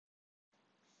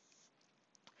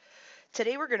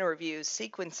Today we're going to review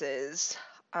sequences,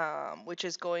 which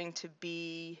is going to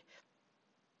be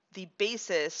the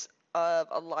basis of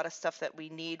a lot of stuff that we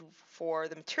need for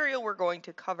the material we're going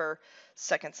to cover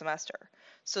second semester.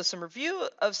 So some review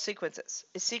of sequences.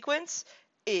 A sequence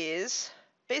is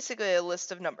basically a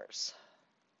list of numbers,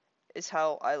 is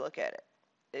how I look at it.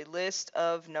 A list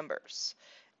of numbers.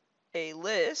 A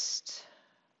list,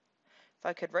 if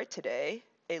I could write today,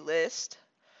 a list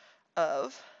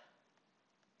of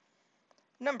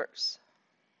numbers.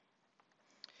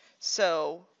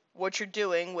 So what you're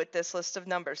doing with this list of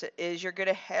numbers is you're going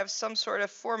to have some sort of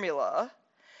formula,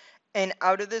 and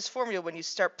out of this formula, when you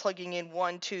start plugging in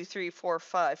 1, 2, 3, 4,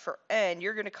 5 for n,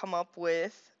 you're going to come up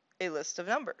with a list of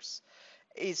numbers.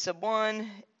 A sub 1,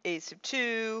 a sub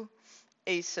 2,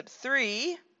 a sub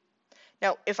 3.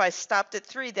 Now, if I stopped at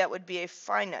 3, that would be a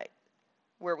finite,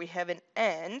 where we have an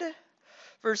end,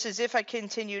 versus if I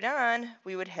continued on,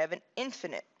 we would have an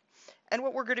infinite. And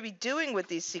what we're going to be doing with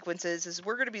these sequences is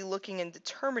we're going to be looking and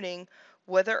determining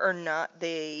whether or not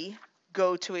they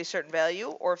go to a certain value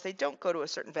or if they don't go to a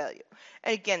certain value.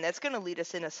 And again, that's going to lead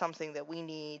us into something that we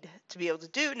need to be able to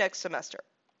do next semester.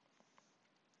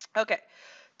 Okay,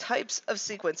 types of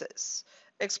sequences.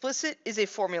 Explicit is a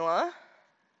formula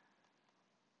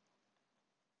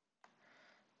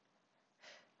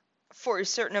for a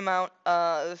certain amount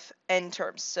of n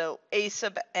terms. So a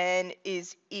sub n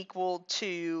is equal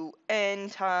to n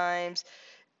times,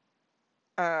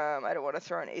 I don't want to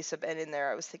throw an a sub n in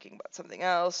there, I was thinking about something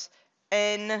else,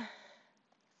 n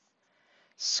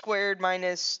squared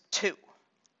minus 2.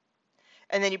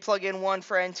 And then you plug in 1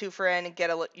 for n, 2 for n, and get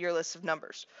your list of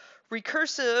numbers.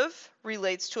 Recursive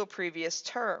relates to a previous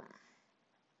term.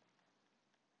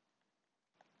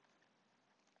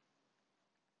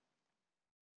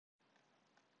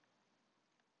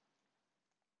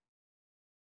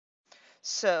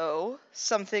 So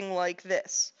something like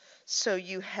this. So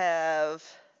you have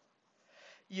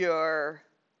your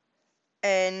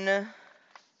n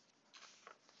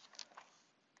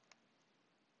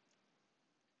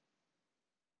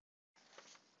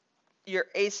your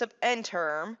a sub n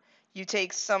term, you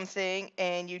take something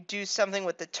and you do something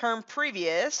with the term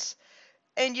previous,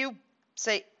 and you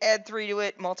say add 3 to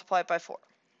it, multiply it by 4.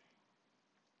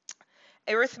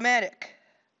 Arithmetic,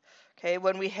 okay,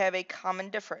 when we have a common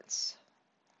difference.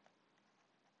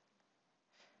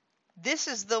 This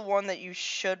is the one that you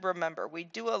should remember. We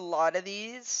do a lot of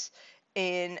these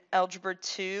in Algebra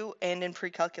 2 and in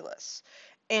pre-calculus.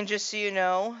 And just so you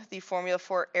know, the formula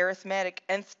for arithmetic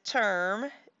nth term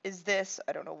is this.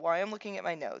 I don't know why I'm looking at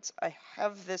my notes. I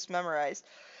have this memorized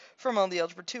from all the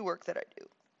Algebra 2 work that I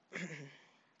do.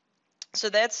 So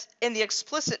that's in the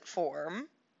explicit form.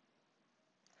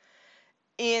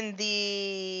 In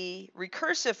the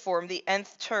recursive form, the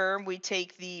nth term, we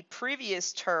take the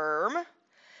previous term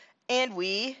and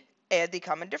we add the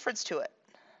common difference to it.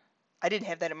 I didn't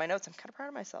have that in my notes. I'm kind of proud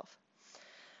of myself.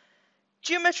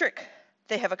 Geometric,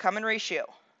 they have a common ratio.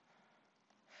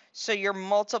 So you're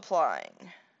multiplying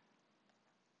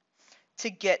to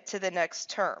get to the next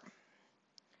term.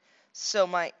 So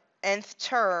my nth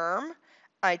term,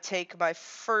 I take my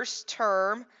first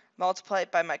term, multiply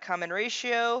it by my common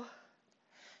ratio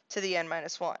to the n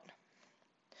minus 1.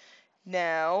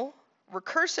 Now,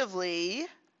 recursively,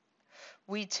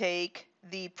 we take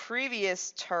the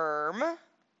previous term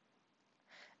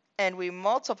and we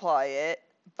multiply it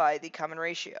by the common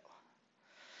ratio.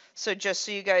 So just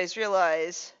so you guys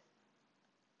realize,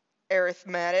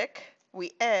 arithmetic,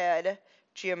 we add,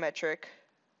 geometric,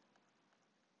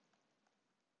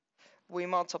 we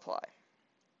multiply.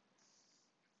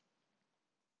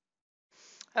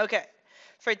 Okay,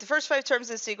 for the first 5 terms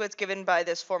of the sequence given by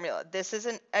this formula. This is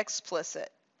an explicit.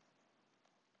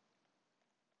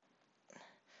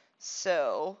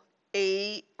 So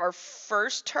our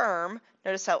first term,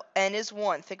 notice how n is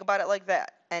 1. Think about it like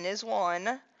that. N is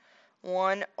 1.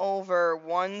 1 over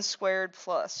 1 squared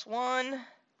plus 1,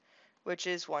 which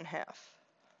is 1/2.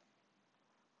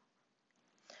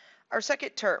 Our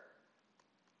second term,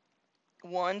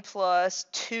 1 plus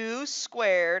 2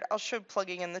 squared. I'll show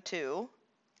plugging in the 2.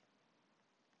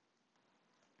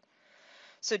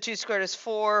 So 2 squared is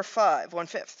 4, 5,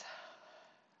 1/5.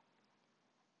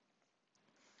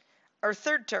 Our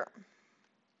third term,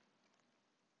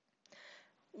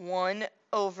 1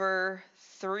 over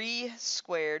 3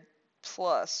 squared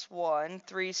plus 1.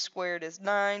 3 squared is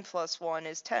 9, plus 1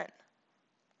 is 10.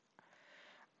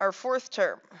 Our fourth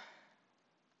term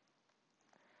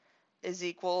is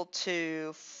equal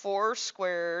to 4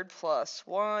 squared plus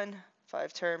 1.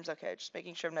 5 terms. Okay, just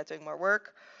making sure I'm not doing more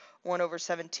work. 1 over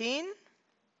 17.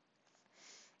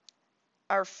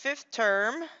 Our fifth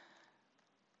term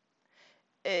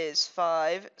is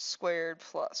 5 squared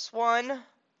plus 1.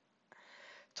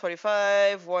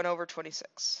 25, 1 over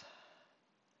 26.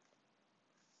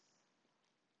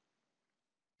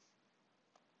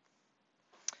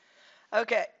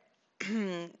 Okay,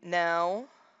 now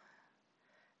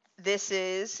this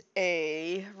is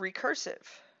a recursive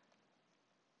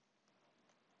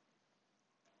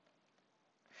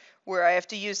where I have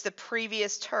to use the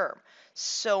previous term.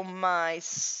 So my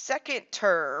second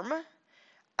term,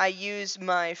 I use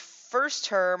my first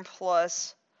term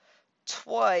plus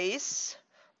twice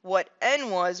what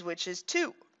n was, which is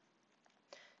 2.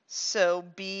 So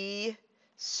b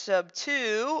sub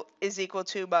 2 is equal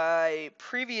to my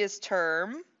previous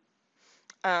term,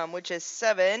 which is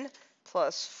 7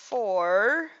 plus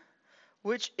 4,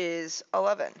 which is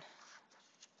 11.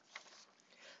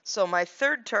 So my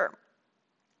third term,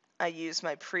 I use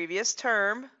my previous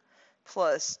term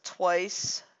plus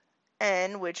twice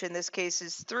n, which in this case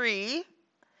is 3.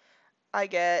 I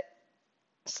get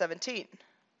 17.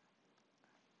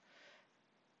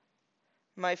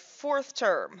 My fourth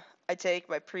term, I take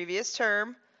my previous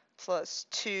term plus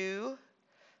 2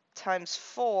 times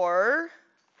 4,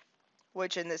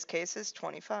 which in this case is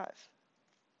 25.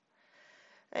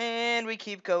 And we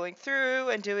keep going through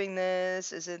and doing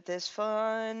this. Isn't this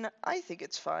fun? I think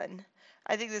it's fun.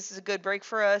 I think this is a good break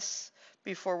for us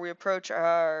before we approach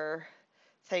our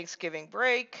Thanksgiving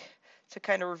break to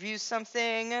kind of review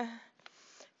something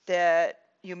that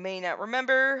you may not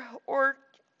remember or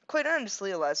quite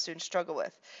honestly a lot of students struggle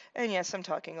with. And yes, I'm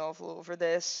talking all over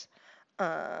this.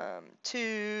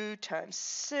 2 times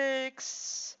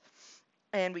 6,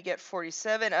 and we get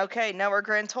 47. Okay, now our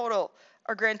grand total.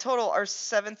 Our grand total, our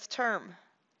 7th term.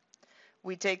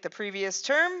 We take the previous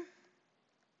term,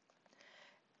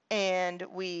 and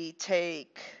we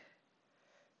take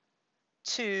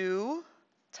 2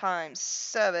 times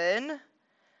 7,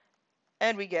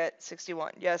 and we get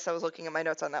 61. Yes, I was looking at my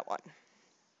notes on that one.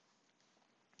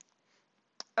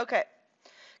 Okay.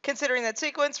 Considering that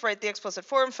sequence, write the explicit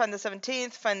form, find the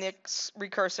 17th, find the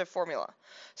recursive formula.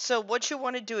 So what you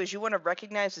want to do is you want to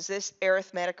recognize, is this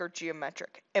arithmetic or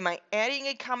geometric? Am I adding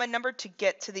a common number to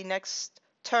get to the next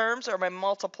terms, or am I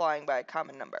multiplying by a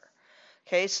common number?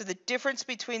 Okay, so the difference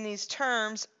between these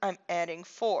terms, I'm adding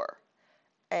 4.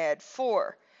 Add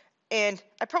 4. And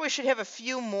I probably should have a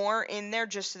few more in there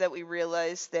just so that we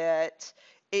realize that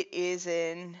it is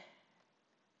in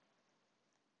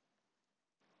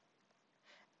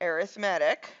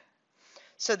arithmetic.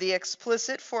 So the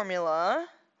explicit formula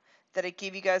that I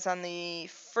gave you guys on the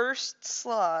first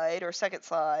slide or second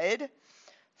slide,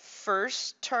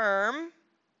 first term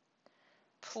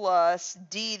plus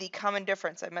d, the common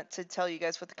difference. I meant to tell you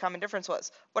guys what the common difference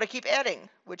was. What I keep adding,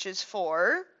 which is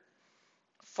 4.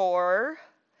 4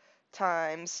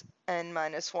 times n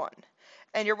minus 1.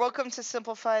 And you're welcome to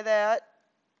simplify that.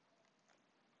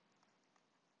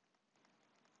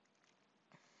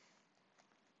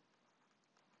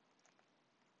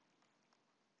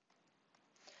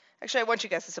 Actually, I want you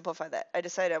guys to simplify that. I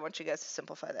decided I want you guys to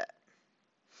simplify that.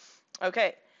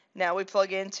 Okay, now we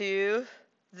plug into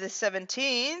the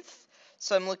 17th.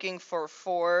 So I'm looking for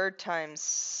 4 times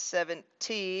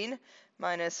 17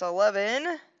 minus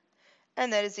 11,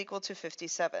 and that is equal to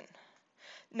 57.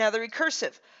 Now the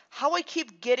recursive, how I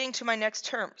keep getting to my next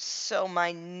term. So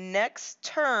my next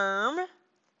term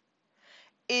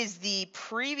is the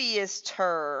previous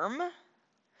term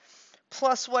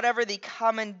plus whatever the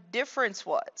common difference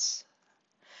was.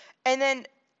 And then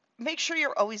make sure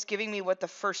you're always giving me what the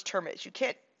first term is. You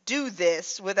can't do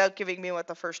this without giving me what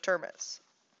the first term is.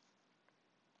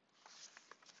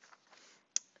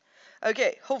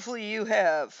 Okay, hopefully you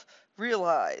have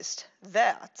realized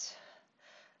that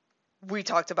we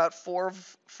talked about four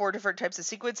different types of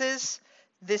sequences.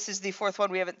 This is the fourth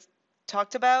one we haven't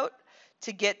talked about.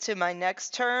 To get to my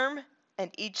next term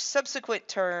and each subsequent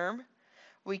term,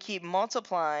 we keep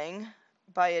multiplying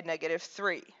by a negative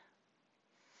 3.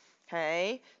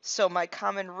 Okay, so my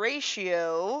common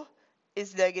ratio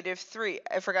is negative 3.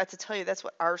 I forgot to tell you that's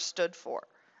what R stood for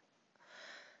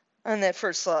on that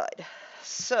first slide.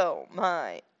 So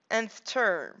my nth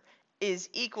term is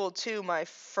equal to my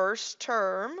first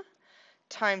term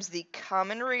times the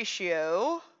common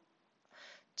ratio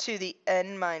to the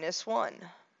n minus 1.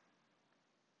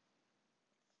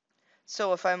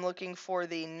 So if I'm looking for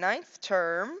the 9th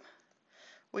term,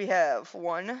 we have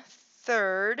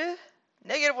 1/3,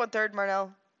 negative 1/3,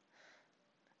 Marnell.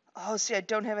 Oh, see, I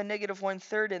don't have a negative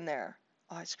 1/3 in there.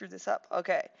 Oh, I screwed this up.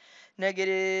 Okay,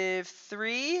 negative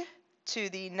 3 to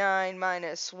the 9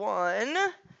 minus 1.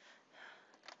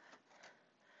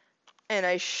 And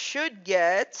I should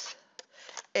get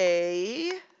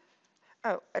a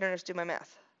Oh, I don't have to do my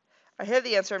math. I have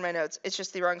the answer in my notes. It's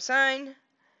just the wrong sign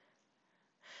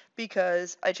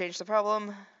because I changed the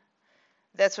problem.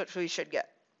 That's what we should get.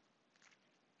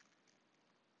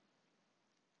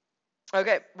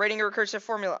 Okay, writing a recursive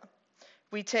formula.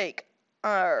 We take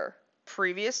our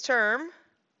previous term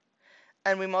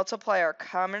and we multiply our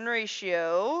common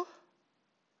ratio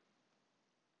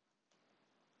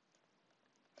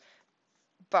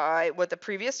by what the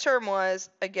previous term was.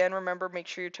 Again, remember, make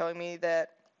sure you're telling me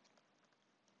that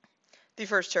the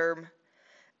first term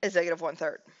is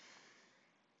 -1/3.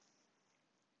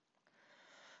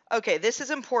 Okay, this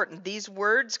is important. These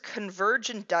words converge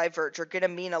and diverge are going to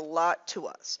mean a lot to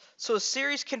us. So a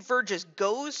series converges,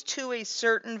 goes to a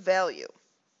certain value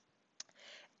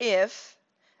if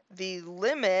the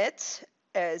limit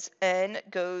as n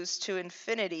goes to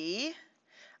infinity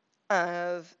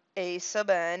of a sub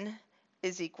n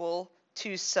is equal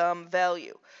to some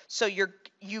value. So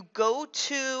you go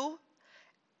to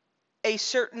a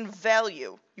certain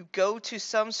value. You go to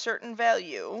some certain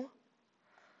value,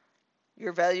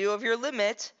 your value of your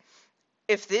limit.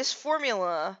 If this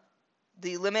formula,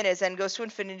 the limit as n goes to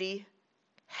infinity,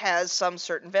 has some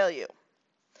certain value.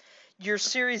 Your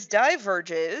series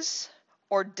diverges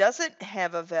or doesn't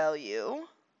have a value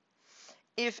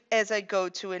if as I go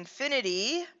to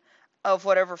infinity of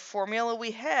whatever formula we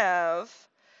have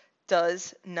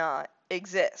does not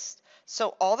exist.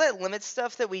 So all that limit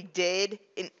stuff that we did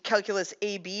in calculus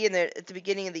AB at the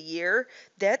beginning of the year,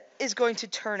 that is going to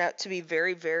turn out to be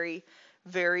very, very,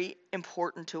 very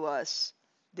important to us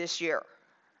this year.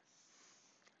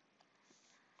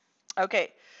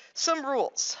 Okay, some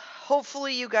rules.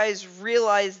 Hopefully you guys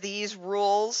realize these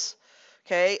rules.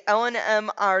 Okay, L and M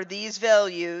are these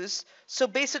values. So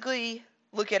basically,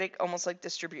 look at it almost like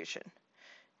distribution.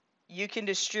 You can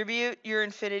distribute your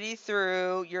infinity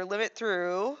through, your limit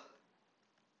through,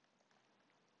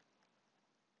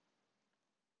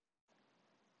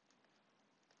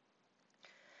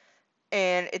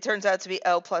 and it turns out to be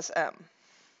L plus M.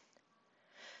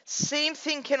 Same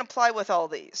thing can apply with all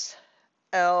these.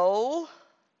 L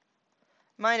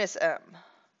minus M.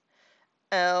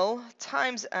 L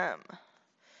times M.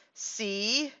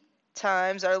 C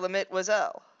times our limit was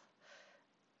L.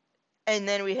 And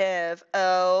then we have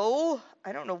L,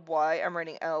 I don't know why I'm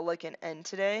writing L like an N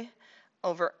today,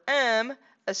 over M,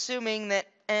 assuming that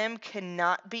M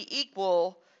cannot be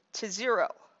equal to 0.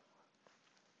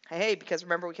 Hey, because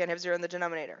remember we can't have 0 in the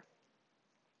denominator.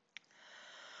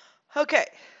 Okay,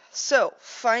 so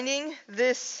finding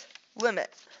this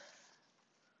limit.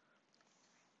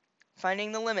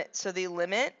 Finding the limit. So the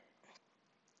limit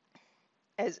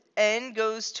as n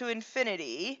goes to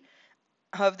infinity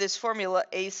of this formula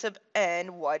a sub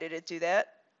n, why did it do that?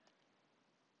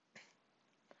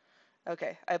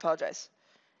 Okay, I apologize.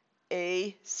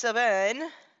 A sub n.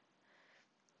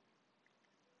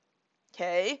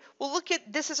 Okay, well look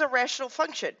at, this is a rational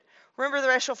function. Remember the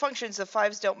rational functions, the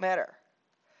 5's don't matter.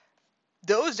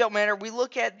 Those don't matter. We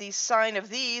look at the sign of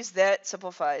these, that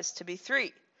simplifies to be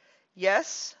 3.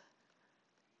 Yes,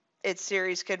 its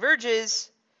series converges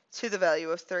to the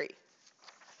value of 3.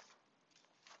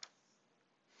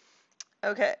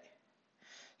 Okay,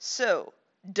 so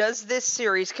does this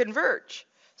series converge?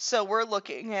 So we're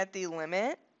looking at the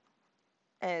limit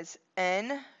as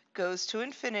n goes to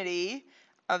infinity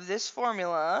of this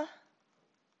formula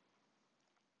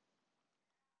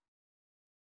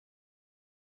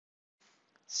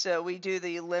so we do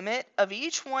the limit of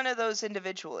each one of those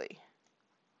individually.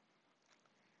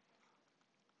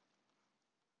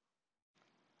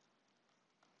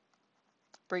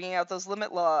 Bringing out those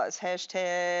limit laws.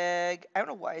 Hashtag, I don't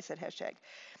know why I said hashtag.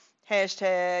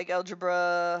 Hashtag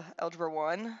algebra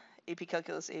 1, AP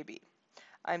Calculus AB.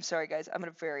 I'm sorry guys, I'm in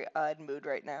a very odd mood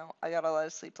right now. I got a lot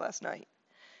of sleep last night.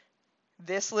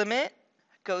 This limit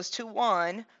goes to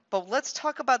 1, but let's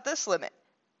talk about this limit.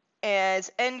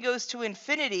 As n goes to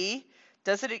infinity,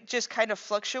 doesn't it just kind of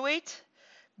fluctuate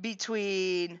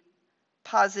between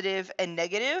positive and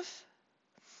negative?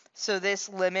 So this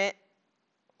limit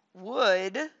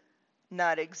would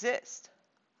not exist.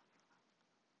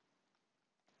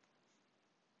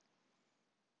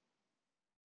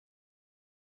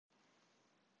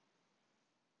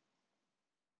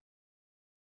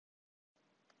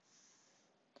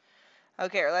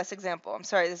 Okay, our last example. I'm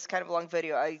sorry, this is kind of a long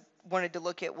video. I wanted to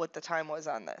look at what the time was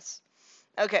on this.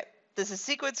 Okay, this is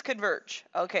sequence converge.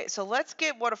 Okay, so let's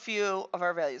get what a few of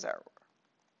our values are.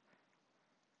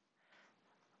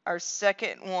 Our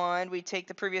second one, we take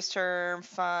the previous term,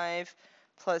 5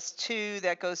 plus 2,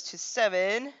 that goes to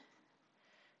 7.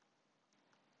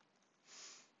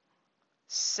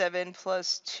 7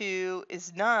 plus 2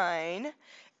 is 9.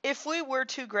 if we were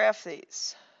to graph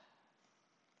these,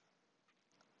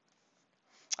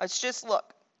 let's just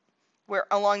look. Where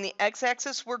along the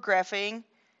x-axis we're graphing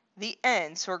the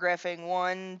n. So we're graphing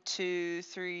 1, 2,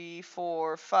 3,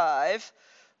 4, 5.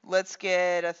 Let's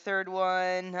get a third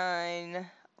one, 9,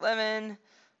 11.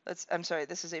 I'm sorry,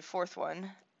 this is a fourth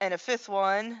one. And a fifth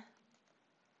one.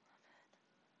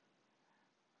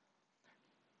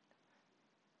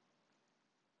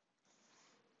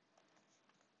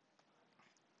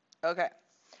 Okay.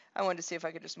 I wanted to see if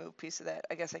I could just move a piece of that.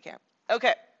 I guess I can't.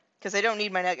 Okay. Because I don't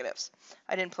need my negatives.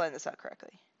 I didn't plan this out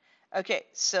correctly. Okay,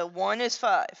 so 1 is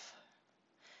 5.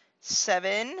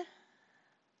 7.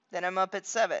 Then I'm up at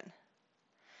 7.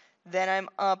 Then I'm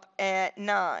up at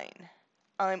 9.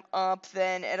 I'm up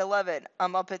then at 11.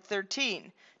 I'm up at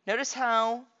 13. Notice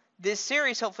how this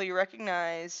series, hopefully you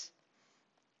recognize,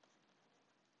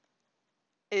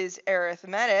 is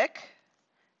arithmetic.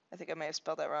 I think I may have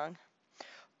spelled that wrong.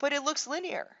 But it looks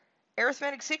linear.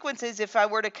 Arithmetic sequences, if I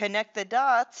were to connect the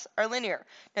dots, are linear.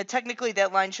 Now, technically,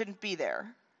 that line shouldn't be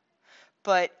there.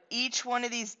 But each one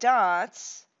of these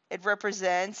dots, it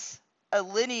represents a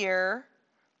linear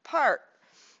part.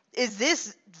 Is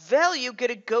this value going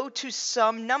to go to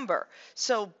some number?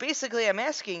 So basically, I'm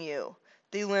asking you,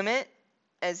 the limit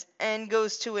as n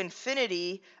goes to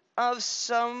infinity of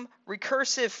some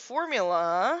recursive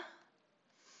formula,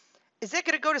 is that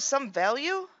going to go to some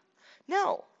value?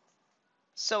 No.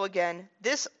 So again,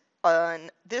 this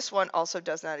one also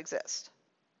does not exist.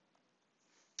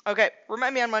 Okay,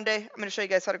 remind me on Monday. I'm going to show you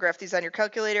guys how to graph these on your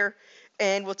calculator,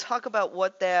 and we'll talk about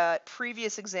what that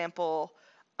previous example,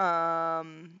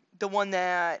 the one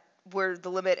that where the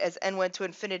limit as n went to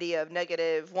infinity of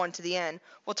 -1 to the n,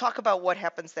 we'll talk about what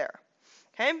happens there.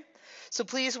 Okay, so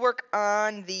please work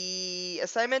on the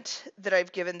assignment that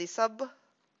I've given the sub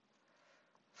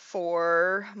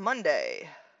for Monday.